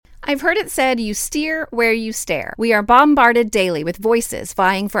I've heard it said you steer where you stare. We are bombarded daily with voices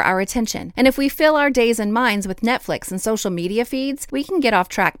vying for our attention. And if we fill our days and minds with Netflix and social media feeds, we can get off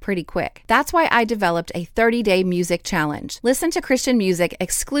track pretty quick. That's why I developed a 30-day music challenge. Listen to Christian music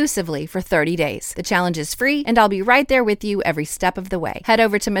exclusively for 30 days. The challenge is free, and I'll be right there with you every step of the way. Head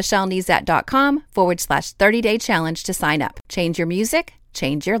over to michellenezat.com/30-day challenge to sign up. Change your music,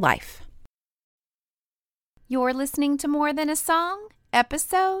 change your life. You're listening to More Than a Song?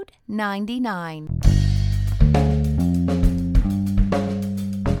 Episode 99.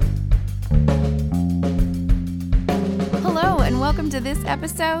 Hello, and welcome to this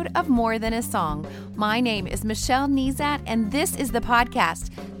episode of More Than a Song. My name is Michelle Nezat, and this is the podcast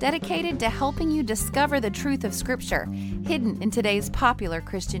dedicated to helping you discover the truth of Scripture hidden in today's popular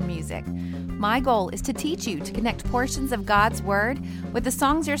Christian music. My goal is to teach you to connect portions of God's Word with the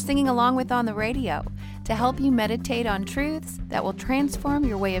songs you're singing along with on the radio, to help you meditate on truths that will transform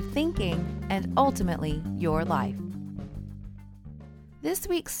your way of thinking and ultimately your life. This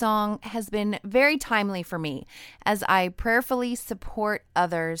week's song has been very timely for me as I prayerfully support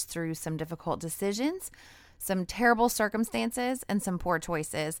others through some difficult decisions, some terrible circumstances, and some poor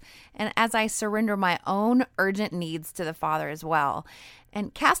choices, and as I surrender my own urgent needs to the Father as well.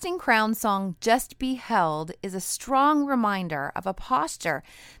 And Casting Crowns' song, Just Be Held, is a strong reminder of a posture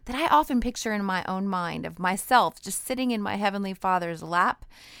that I often picture in my own mind of myself just sitting in my Heavenly Father's lap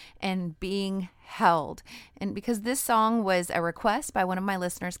and being held. And because this song was a request by one of my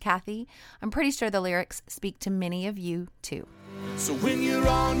listeners, Kathy, I'm pretty sure the lyrics speak to many of you too. So when you're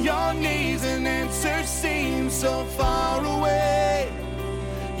on your knees and answers seem so far away,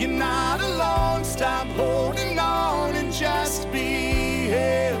 you're not alone, stop holding on and just be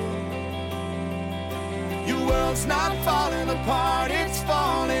held. Your world's not falling apart, it's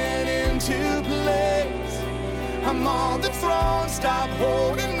falling into place. I'm on the throne, stop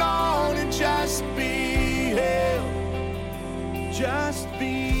holding on and just be held. Just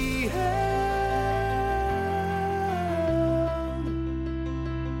be held.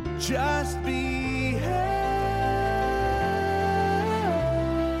 Just be held.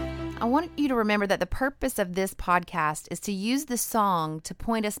 I want you to remember that the purpose of this podcast is to use the song to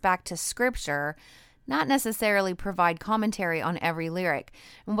point us back to Scripture, not necessarily provide commentary on every lyric.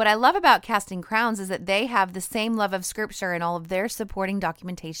 And what I love about Casting Crowns is that they have the same love of Scripture in all of their supporting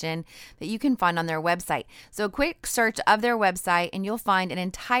documentation that you can find on their website. So a quick search of their website and you'll find an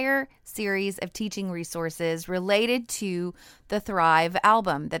entire series of teaching resources related to the Thrive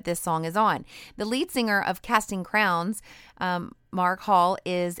album that this song is on. The lead singer of Casting Crowns, Mark Hall,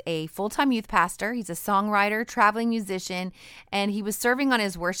 is a full-time youth pastor. He's a songwriter, traveling musician, and he was serving on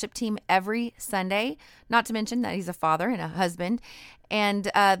his worship team every Sunday, not to mention that he's a father and a husband.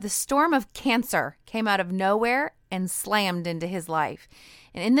 And the storm of cancer came out of nowhere and slammed into his life.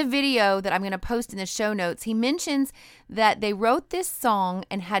 And in the video that I'm going to post in the show notes, he mentions that they wrote this song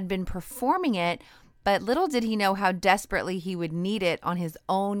and had been performing it, but little did he know how desperately he would need it on his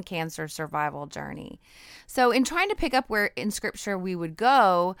own cancer survival journey. So in trying to pick up where in Scripture we would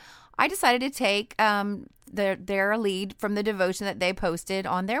go, I decided to take their lead from the devotion that they posted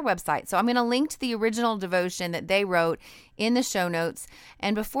on their website. So I'm going to link to the original devotion that they wrote in the show notes.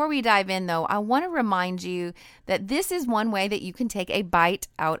 And before we dive in, though, I want to remind you that this is one way that you can take a bite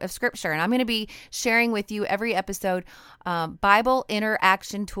out of Scripture. And I'm going to be sharing with you every episode Bible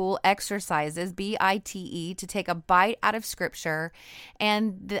Interaction Tool exercises, BITE, to take a bite out of Scripture.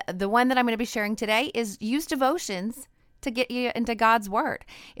 And the one that I'm going to be sharing today is use devotions to get you into God's Word.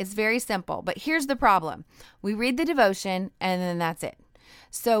 It's very simple, but here's the problem. We read the devotion and then that's it.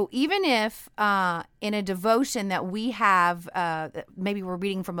 So even if in a devotion that we have, maybe we're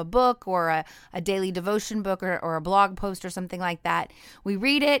reading from a book or a daily devotion book or a blog post or something like that, we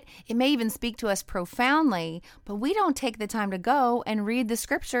read it, it may even speak to us profoundly, but we don't take the time to go and read the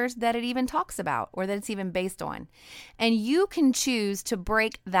scriptures that it even talks about or that it's even based on. And you can choose to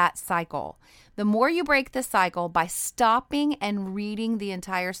break that cycle. The more you break the cycle by stopping and reading the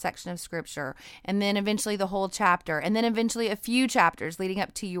entire section of scripture, and then eventually the whole chapter, and then eventually a few chapters leading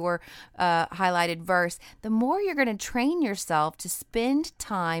up to your highlighted verse, the more you're going to train yourself to spend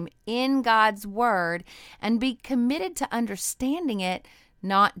time in God's Word and be committed to understanding it,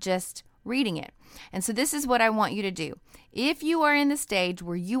 not just reading it. And so this is what I want you to do. If you are in the stage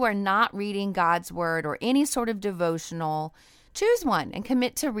where you are not reading God's Word or any sort of devotional, choose one and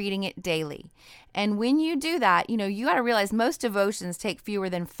commit to reading it daily. And when you do that, you got to realize most devotions take fewer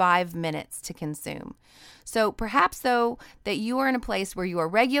than 5 minutes to consume. So perhaps, though, that you are in a place where you are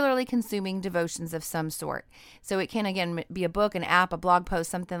regularly consuming devotions of some sort. So it can, again, be a book, an app, a blog post,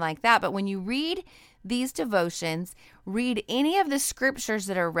 something like that. But when you read these devotions, read any of the scriptures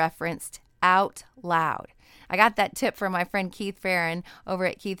that are referenced out loud. I got that tip from my friend Keith Farron over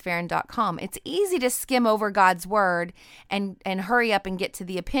at keithfarron.com. It's easy to skim over God's word and hurry up and get to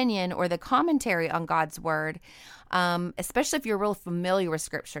the opinion or the commentary on God's word, especially if you're real familiar with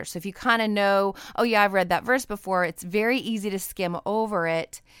scripture. So if you kind of know, oh yeah, I've read that verse before, it's very easy to skim over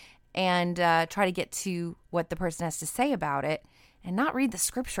it and try to get to what the person has to say about it and not read the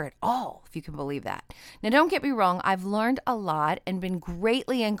scripture at all, if you can believe that. Now, don't get me wrong. I've learned a lot and been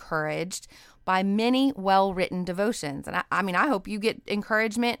greatly encouraged by many well-written devotions. And I hope you get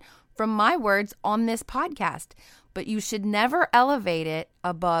encouragement from my words on this podcast, but you should never elevate it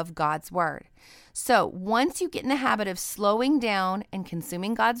above God's word. So once you get in the habit of slowing down and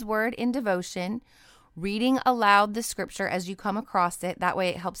consuming God's word in devotion, reading aloud the scripture as you come across it, that way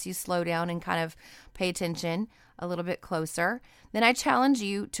it helps you slow down and kind of pay attention a little bit closer. Then I challenge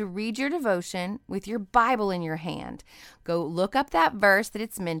you to read your devotion with your Bible in your hand. Go look up that verse that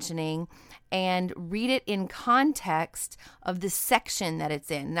it's mentioning and read it in context of the section that it's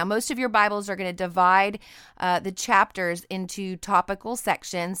in. Now, most of your Bibles are going to divide the chapters into topical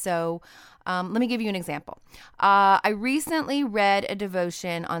sections. So let me give you an example. I recently read a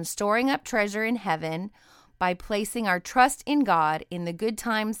devotion on storing up treasure in heaven by placing our trust in God in the good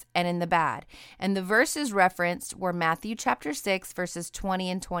times and in the bad. And the verses referenced were Matthew chapter 6, verses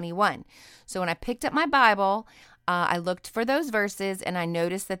 20 and 21. So when I picked up my Bible, I looked for those verses and I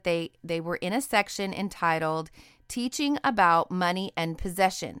noticed that they were in a section entitled Teaching About Money and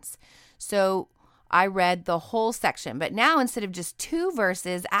Possessions. So I read the whole section, but now instead of just 2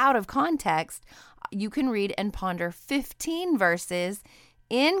 verses out of context, you can read and ponder 15 verses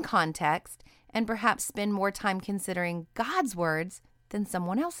in context and perhaps spend more time considering God's words than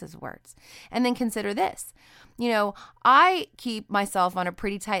someone else's words. And then consider this. I keep myself on a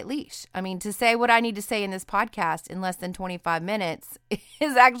pretty tight leash. To say what I need to say in this podcast in less than 25 minutes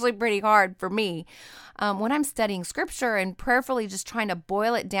is actually pretty hard for me. When I'm studying scripture and prayerfully just trying to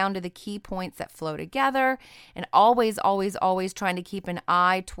boil it down to the key points that flow together and always trying to keep an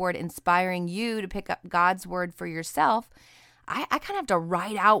eye toward inspiring you to pick up God's word for yourself, I kind of have to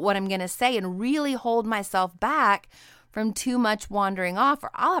write out what I'm going to say and really hold myself back from too much wandering off,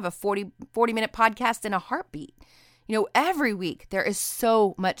 or I'll have a 40-minute podcast in a heartbeat. Every week there is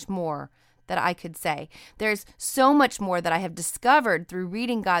so much more that I could say. There's so much more that I have discovered through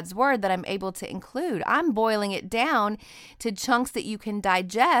reading God's word that I'm able to include. I'm boiling it down to chunks that you can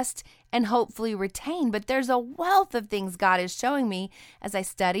digest and hopefully retain. But there's a wealth of things God is showing me as I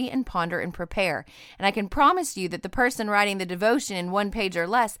study and ponder and prepare. And I can promise you that the person writing the devotion in 1 page or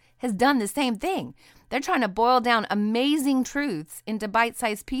less has done the same thing. They're trying to boil down amazing truths into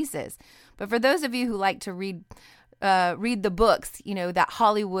bite-sized pieces. But for those of you who like to read the books, that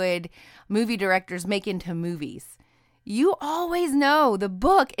Hollywood movie directors make into movies, you always know the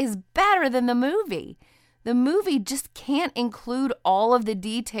book is better than the movie. The movie just can't include all of the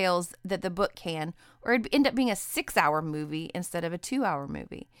details that the book can, or it'd end up being a 6-hour movie instead of a 2-hour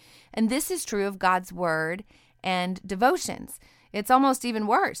movie. And this is true of God's word and devotions. It's almost even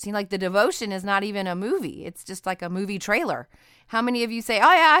worse. The devotion is not even a movie. It's just like a movie trailer. How many of you say,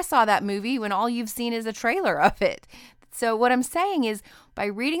 oh yeah, I saw that movie, when all you've seen is a trailer of it? So what I'm saying is, by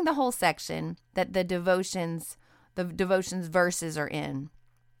reading the whole section that the devotions verses are in,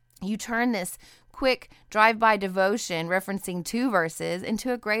 you turn this quick drive-by devotion referencing 2 verses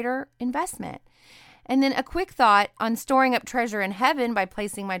into a greater investment. And then a quick thought on storing up treasure in heaven by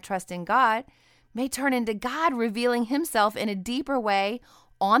placing my trust in God may turn into God revealing himself in a deeper way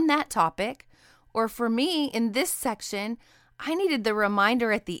on that topic. Or for me, in this section, I needed the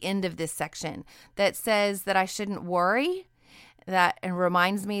reminder at the end of this section that says that I shouldn't worry, and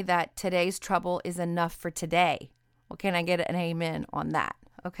reminds me that today's trouble is enough for today. Well, can I get an amen on that?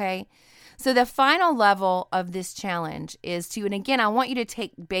 Okay. So the final level of this challenge is to, and again, I want you to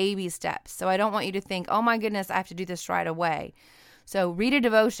take baby steps. So I don't want you to think, oh my goodness, I have to do this right away. So read a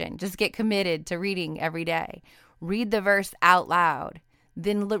devotion. Just get committed to reading every day. Read the verse out loud.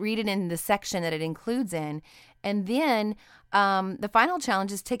 Then read it in the section that it includes in. And then the final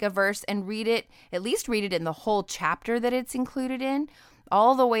challenge is take a verse and read it, at least read it in the whole chapter that it's included in,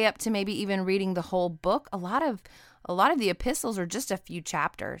 all the way up to maybe even reading the whole book. A lot of the epistles are just a few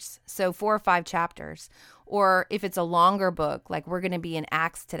chapters, so 4 or 5 chapters. Or if it's a longer book, like we're going to be in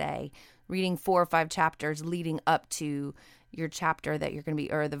Acts today, reading 4 or 5 chapters leading up to your chapter that you're going to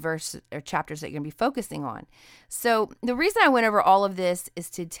be, or the verse or chapters that you're going to be focusing on. So the reason I went over all of this is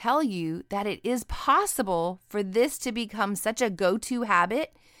to tell you that it is possible for this to become such a go-to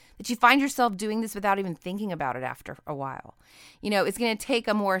habit that you find yourself doing this without even thinking about it after a while. It's going to take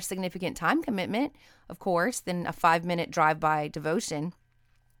a more significant time commitment, of course, than a 5-minute drive-by devotion.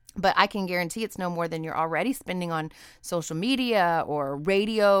 But I can guarantee it's no more than you're already spending on social media or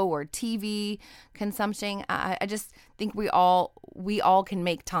radio or TV consumption. I just think we all can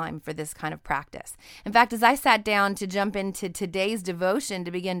make time for this kind of practice. In fact, as I sat down to jump into today's devotion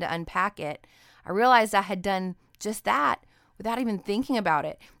to begin to unpack it, I realized I had done just that without even thinking about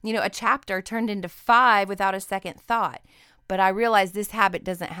it. A chapter turned into 5 without a second thought. But I realized this habit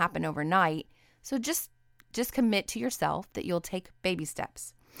doesn't happen overnight. So just commit to yourself that you'll take baby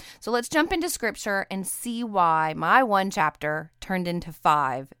steps. So let's jump into scripture and see why my 1 chapter turned into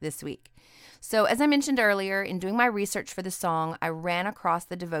 5 this week. So as I mentioned earlier, in doing my research for the song, I ran across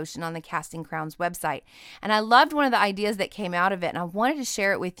the devotion on the Casting Crowns website. And I loved one of the ideas that came out of it, and I wanted to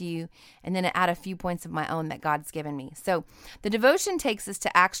share it with you and then add a few points of my own that God's given me. So the devotion takes us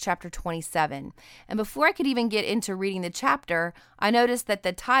to Acts chapter 27. And before I could even get into reading the chapter, I noticed that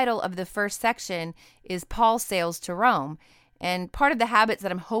the title of the first section is Paul Sails to Rome. And part of the habits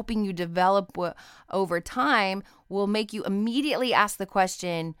that I'm hoping you develop over time will make you immediately ask the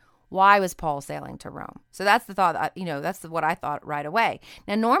question, why was Paul sailing to Rome? So that's the thought, that's what I thought right away.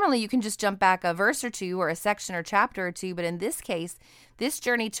 Now, normally you can just jump back a verse or two or a section or chapter or two, but in this case, this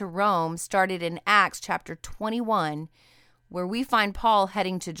journey to Rome started in Acts chapter 21, where we find Paul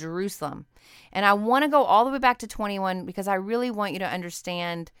heading to Jerusalem. And I want to go all the way back to 21 because I really want you to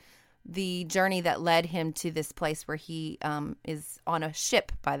understand the journey that led him to this place where he is on a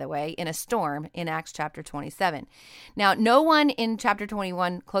ship, by the way, in a storm in Acts chapter 27. Now, no one in chapter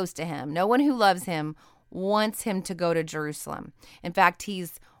 21 close to him, no one who loves him wants him to go to Jerusalem. In fact,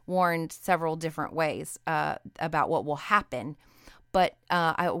 he's warned several different ways about what will happen. But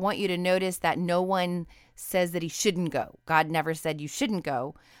I want you to notice that no one says that he shouldn't go. God never said you shouldn't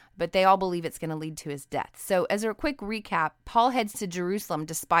go. But they all believe it's going to lead to his death. So as a quick recap, Paul heads to Jerusalem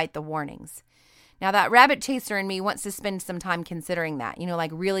despite the warnings. Now that rabbit chaser in me wants to spend some time considering that,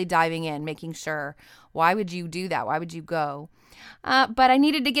 like really diving in, making sure, why would you do that? Why would you go? But I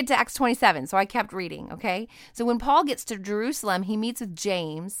needed to get to Acts 27, so I kept reading, okay? So when Paul gets to Jerusalem, he meets with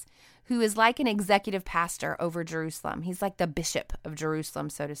James, who is like an executive pastor over Jerusalem. He's like the bishop of Jerusalem,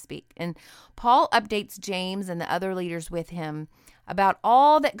 so to speak. And Paul updates James and the other leaders with him about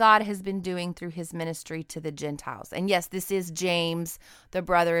all that God has been doing through his ministry to the Gentiles. And yes, this is James, the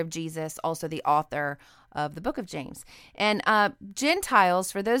brother of Jesus, also the author of the book of James. And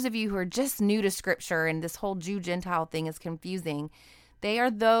Gentiles, for those of you who are just new to scripture and this whole Jew-Gentile thing is confusing, they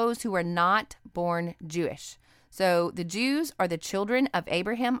are those who are not born Jewish. So the Jews are the children of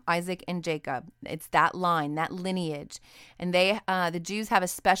Abraham, Isaac, and Jacob. It's that line, that lineage. And the Jews have a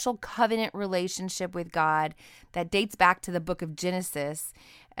special covenant relationship with God that dates back to the book of Genesis.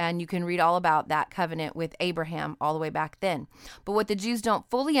 And you can read all about that covenant with Abraham all the way back then. But what the Jews don't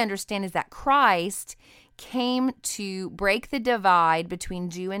fully understand is that Christ came to break the divide between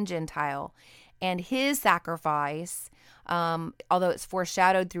Jew and Gentile. And his sacrifice, although it's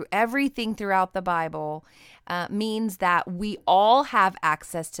foreshadowed through everything throughout the Bible, means that we all have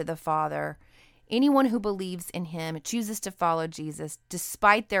access to the Father. Anyone who believes in him, chooses to follow Jesus,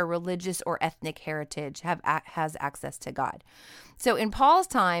 despite their religious or ethnic heritage, has access to God. So in Paul's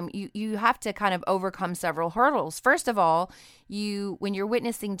time, you have to kind of overcome several hurdles. First of all, when you're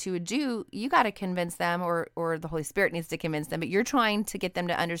witnessing to a Jew, you got to convince them, or the Holy Spirit needs to convince them, but you're trying to get them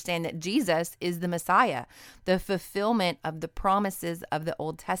to understand that Jesus is the Messiah, the fulfillment of the promises of the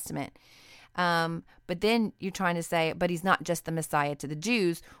Old Testament. But then you're trying to say, but he's not just the Messiah to the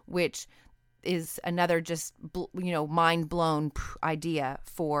Jews, which is another just, mind-blown idea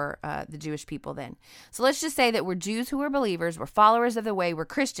for the Jewish people then. So let's just say that we're Jews who are believers, we're followers of the way, we're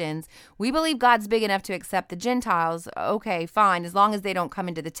Christians. We believe God's big enough to accept the Gentiles. Okay, fine, as long as they don't come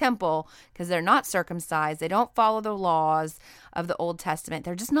into the temple because they're not circumcised, they don't follow the laws of the Old Testament.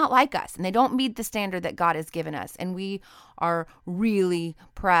 They're just not like us, and they don't meet the standard that God has given us. And we are really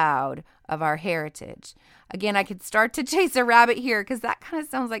proud of our heritage. Again, I could start to chase a rabbit here because that kind of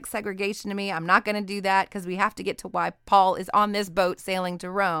sounds like segregation to me. I'm not going to do that because we have to get to why Paul is on this boat sailing to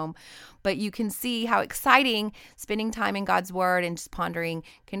Rome. But you can see how exciting spending time in God's word and just pondering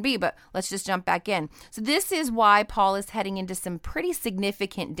can be. But let's just jump back in. So this is why Paul is heading into some pretty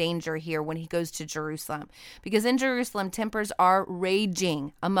significant danger here when he goes to Jerusalem. Because in Jerusalem, tempers are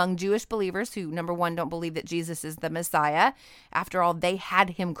raging among Jewish believers who, number one, don't believe that Jesus is the Messiah. After all, they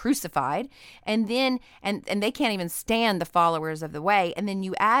had him crucified. And then, and they can't even stand the followers of the way. And then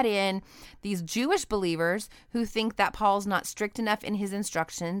you add in these Jewish believers who think that Paul's not strict enough in his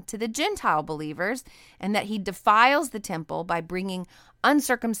instruction to the Gentile believers, and that he defiles the temple by bringing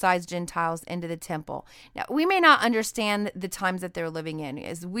uncircumcised Gentiles into the temple. Now, we may not understand the times that they're living in,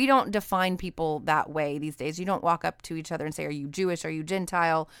 as we don't define people that way these days. You don't walk up to each other and say, are you Jewish? Are you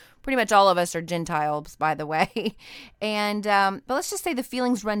Gentile? Pretty much all of us are Gentiles, by the way. And but let's just say the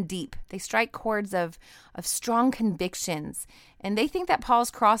feelings run deep. They strike chords of strong convictions. And they think that Paul's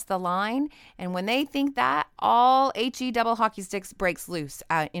crossed the line. And when they think that, all HE double hockey sticks breaks loose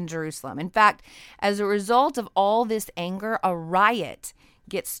in Jerusalem. In fact, as a result of all this anger, a riot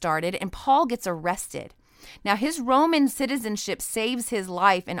gets started and Paul gets arrested. Now, his Roman citizenship saves his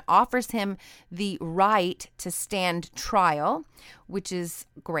life and offers him the right to stand trial, which is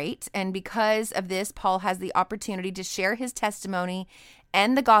great. And because of this, Paul has the opportunity to share his testimony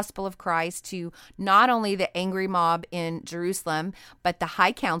and the gospel of Christ to not only the angry mob in Jerusalem, but the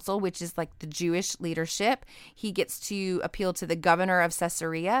high council, which is like the Jewish leadership. He gets to appeal to the governor of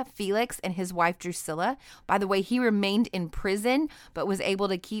Caesarea, Felix, and his wife Drusilla. By the way, he remained in prison, but was able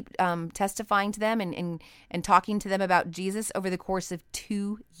to keep testifying to them and talking to them about Jesus over the course of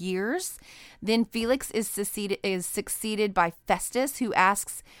 2 years. Then Felix is succeeded by Festus, who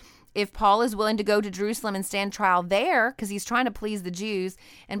asks if Paul is willing to go to Jerusalem and stand trial there because he's trying to please the Jews.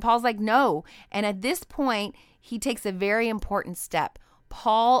 And Paul's like, no. And at this point, he takes a very important step.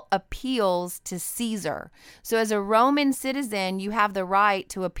 Paul appeals to Caesar. So as a Roman citizen, you have the right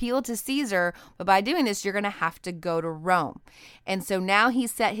to appeal to Caesar, but by doing this, you're going to have to go to Rome. And so now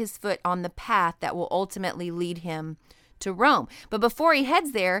he's set his foot on the path that will ultimately lead him to Rome. But before he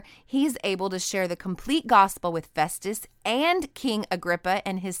heads there, he's able to share the complete gospel with Festus and King Agrippa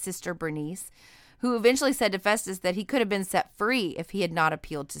and his sister Bernice, who eventually said to Festus that he could have been set free if he had not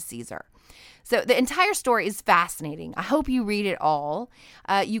appealed to Caesar. So the entire story is fascinating. I hope you read it all.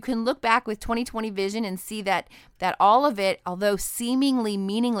 You can look back with 20/20 vision and see that all of it, although seemingly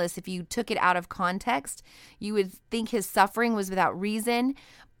meaningless if you took it out of context, you would think his suffering was without reason.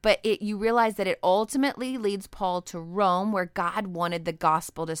 But you realize that it ultimately leads Paul to Rome, where God wanted the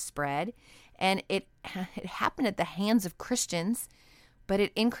gospel to spread. And it happened at the hands of Christians, but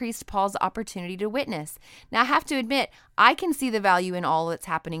it increased Paul's opportunity to witness. Now, I have to admit, I can see the value in all that's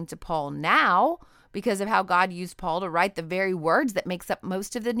happening to Paul now because of how God used Paul to write the very words that makes up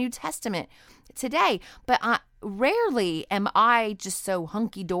most of the New Testament today. But rarely am I just so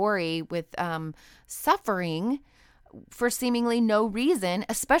hunky-dory with suffering for seemingly no reason,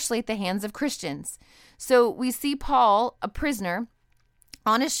 especially at the hands of Christians. So we see Paul, a prisoner,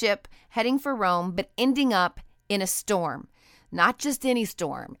 on a ship heading for Rome, but ending up in a storm. Not just any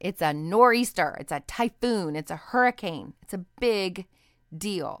storm. It's a nor'easter. It's a typhoon. It's a hurricane. It's a big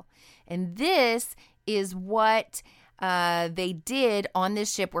deal. And this is what they did on this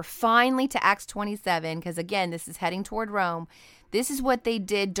ship. We're finally to Acts 27, because again, this is heading toward Rome. This is what they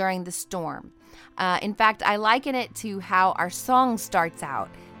did during the storm. In fact, I liken it to how our song starts out.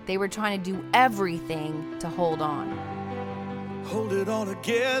 They were trying to do everything to hold on. Hold it all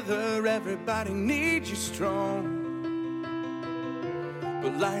together, everybody needs you strong.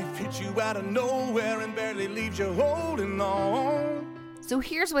 But life hits you out of nowhere and barely leaves you holding on. So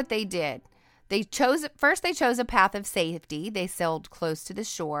here's what they did. They chose a path of safety. They sailed close to the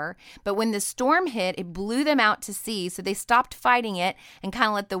shore. But when the storm hit, it blew them out to sea. So they stopped fighting it and kind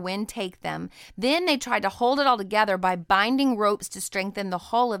of let the wind take them. Then they tried to hold it all together by binding ropes to strengthen the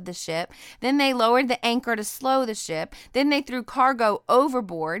hull of the ship. Then they lowered the anchor to slow the ship. Then they threw cargo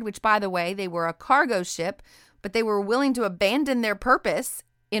overboard, which, by the way, they were a cargo ship, but they were willing to abandon their purpose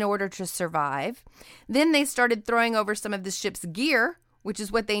in order to survive. Then they started throwing over some of the ship's gear, which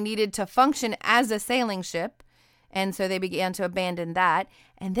is what they needed to function as a sailing ship. And so they began to abandon that.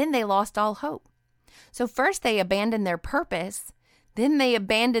 And then they lost all hope. So first they abandoned their purpose. Then they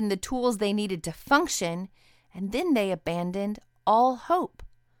abandoned the tools they needed to function. And then they abandoned all hope.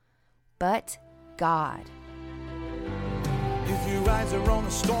 But God. If your eyes are on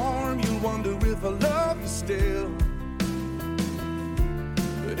a storm, you wonder if I love you still.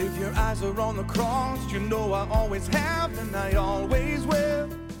 But if your eyes are on the cross, you know I always have and I always will.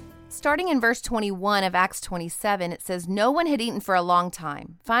 Starting in verse 21 of Acts 27, it says, no one had eaten for a long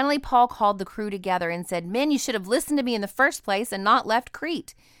time. Finally, Paul called the crew together and said, men, you should have listened to me in the first place and not left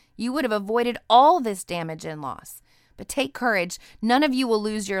Crete. You would have avoided all this damage and loss. But take courage, none of you will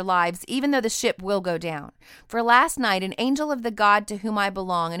lose your lives, even though the ship will go down. For last night, an angel of the God to whom I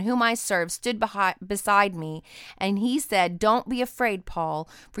belong and whom I serve stood beside me, and he said, don't be afraid, Paul,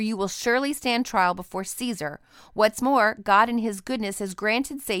 for you will surely stand trial before Caesar. What's more, God in his goodness has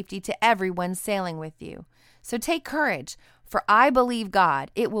granted safety to everyone sailing with you. So take courage, for I believe God,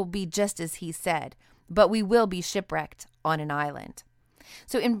 it will be just as he said, but we will be shipwrecked on an island.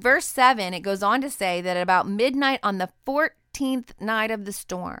 So in verse 7, it goes on to say that at about midnight on the 13th night of the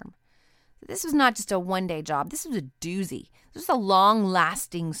storm. This was not just a one-day job. This was a doozy. This was a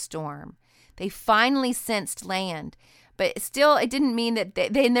long-lasting storm. They finally sensed land, but still it didn't mean that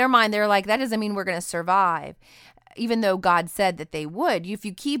they in their mind, they're like, that doesn't mean we're going to survive, even though God said that they would. If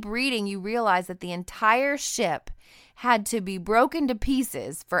you keep reading, you realize that the entire ship had to be broken to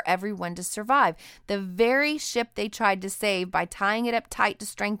pieces for everyone to survive. The very ship they tried to save by tying it up tight to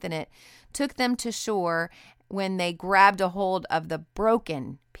strengthen it took them to shore when they grabbed a hold of the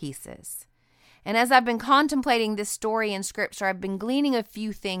broken pieces. And as I've been contemplating this story in Scripture, I've been gleaning a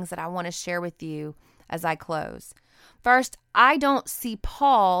few things that I want to share with you as I close. First, I don't see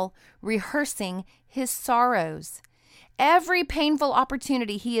Paul rehearsing his sorrows. Every painful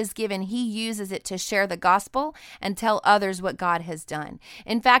opportunity he is given, he uses it to share the gospel and tell others what God has done.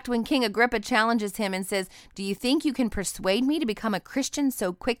 In fact, when King Agrippa challenges him and says, "Do you think you can persuade me to become a Christian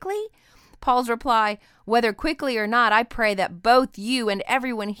so quickly?" Paul's reply, "Whether quickly or not, I pray that both you and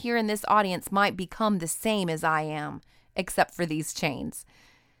everyone here in this audience might become the same as I am, except for these chains."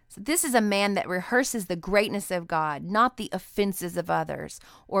 So this is a man that rehearses the greatness of God, not the offenses of others,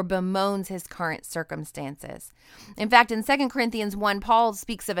 or bemoans his current circumstances. In fact, in 2 Corinthians 1, Paul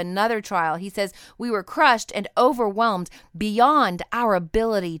speaks of another trial. He says, "We were crushed and overwhelmed beyond our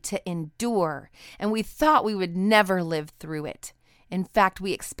ability to endure, and we thought we would never live through it. In fact,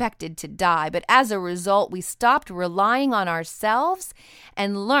 we expected to die, but as a result, we stopped relying on ourselves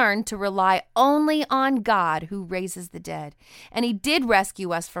and learned to rely only on God who raises the dead. And he did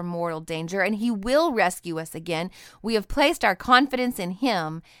rescue us from mortal danger, and he will rescue us again. We have placed our confidence in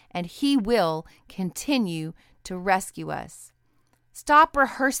him, and he will continue to rescue us." Stop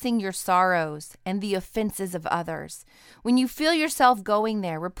rehearsing your sorrows and the offenses of others. When you feel yourself going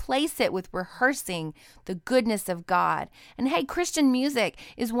there, replace it with rehearsing the goodness of God. And hey, Christian music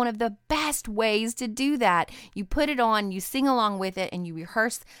is one of the best ways to do that. You put it on, you sing along with it, and you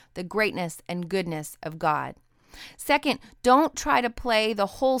rehearse the greatness and goodness of God. Second, don't try to play the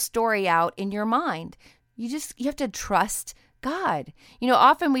whole story out in your mind. You have to trust God.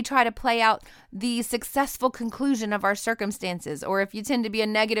 Often we try to play out the successful conclusion of our circumstances, or if you tend to be a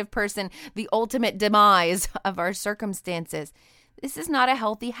negative person, the ultimate demise of our circumstances. This is not a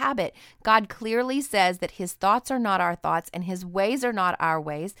healthy habit. God clearly says that his thoughts are not our thoughts and his ways are not our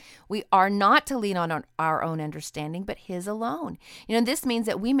ways. We are not to lean on our own understanding, but his alone. This means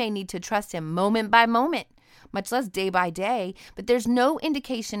that we may need to trust him moment by moment, much less day by day, but there's no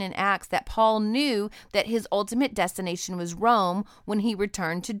indication in Acts that Paul knew that his ultimate destination was Rome when he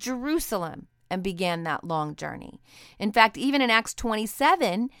returned to Jerusalem and began that long journey. In fact, even in Acts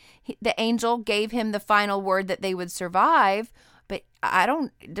 27, the angel gave him the final word that they would survive, but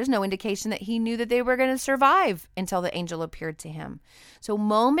there's no indication that he knew that they were going to survive until the angel appeared to him. So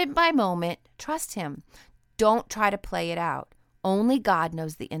moment by moment, trust him. Don't try to play it out. Only God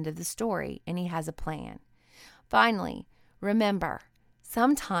knows the end of the story, and he has a plan. Finally, remember,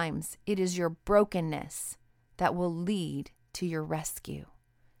 sometimes it is your brokenness that will lead to your rescue.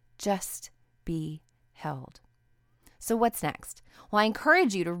 Just be held. So what's next? Well, I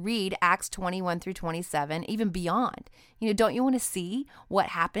encourage you to read Acts 21 through 27, even beyond. Don't you want to see what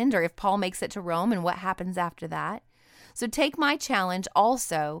happened, or if Paul makes it to Rome and what happens after that? So take my challenge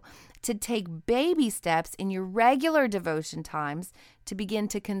also to take baby steps in your regular devotion times to begin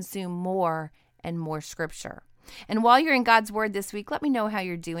to consume more and more scripture. And while you're in God's Word this week, let me know how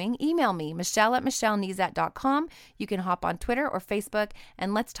you're doing. Email me, Michelle@michellenezat.com. You can hop on Twitter or Facebook,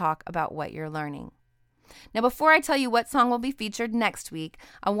 and let's talk about what you're learning. Now, before I tell you what song will be featured next week,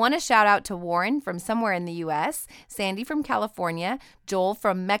 I want to shout out to Warren from somewhere in the U.S., Sandy from California, Joel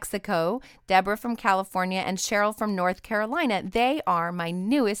from Mexico, Deborah from California, and Cheryl from North Carolina. They are my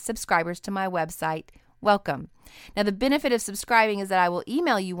newest subscribers to my website. Welcome. Now, the benefit of subscribing is that I will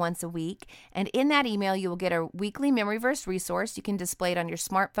email you once a week, and in that email, you will get a weekly memory verse resource. You can display it on your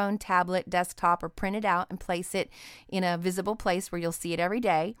smartphone, tablet, desktop, or print it out and place it in a visible place where you'll see it every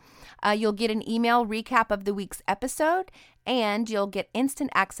day. You'll get an email recap of the week's episode, and you'll get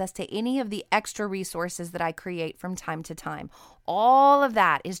instant access to any of the extra resources that I create from time to time. All of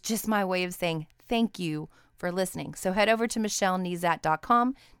that is just my way of saying thank you for listening. So head over to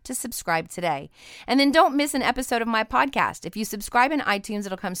michellenezat.com to subscribe today. And then don't miss an episode of my podcast. If you subscribe in iTunes,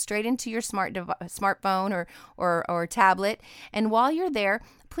 it'll come straight into your smartphone or tablet. And while you're there,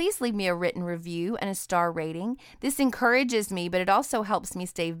 please leave me a written review and a star rating. This encourages me, but it also helps me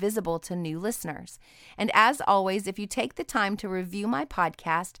stay visible to new listeners. And as always, if you take the time to review my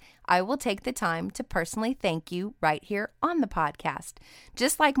podcast, I will take the time to personally thank you right here on the podcast.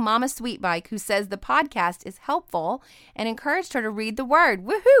 Just like Mama Sweetbike, who says the podcast is helpful and encouraged her to read the word.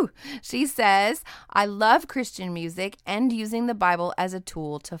 Woohoo! Whew. She says, I love Christian music and using the Bible as a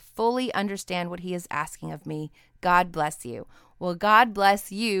tool to fully understand what he is asking of me. God bless you. Well, God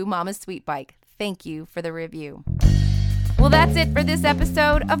bless you, Mama Sweetbike. Thank you for the review. Well, that's it for this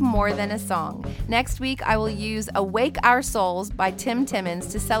episode of More Than a Song. Next week, I will use Awake Our Souls by Tim Timmons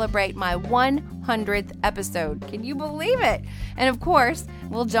to celebrate my 100th episode. Can you believe it? And of course,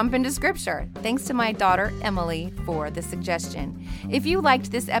 we'll jump into scripture. Thanks to my daughter, Emily, for the suggestion. If you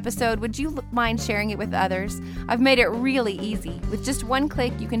liked this episode, would you mind sharing it with others? I've made it really easy. With just one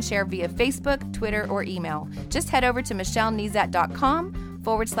click, you can share via Facebook, Twitter, or email. Just head over to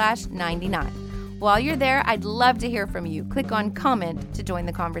michellenezat.com/99. While you're there, I'd love to hear from you. Click on comment to join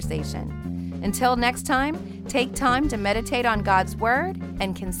the conversation. Until next time, take time to meditate on God's word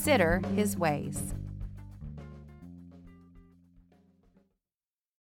and consider his ways.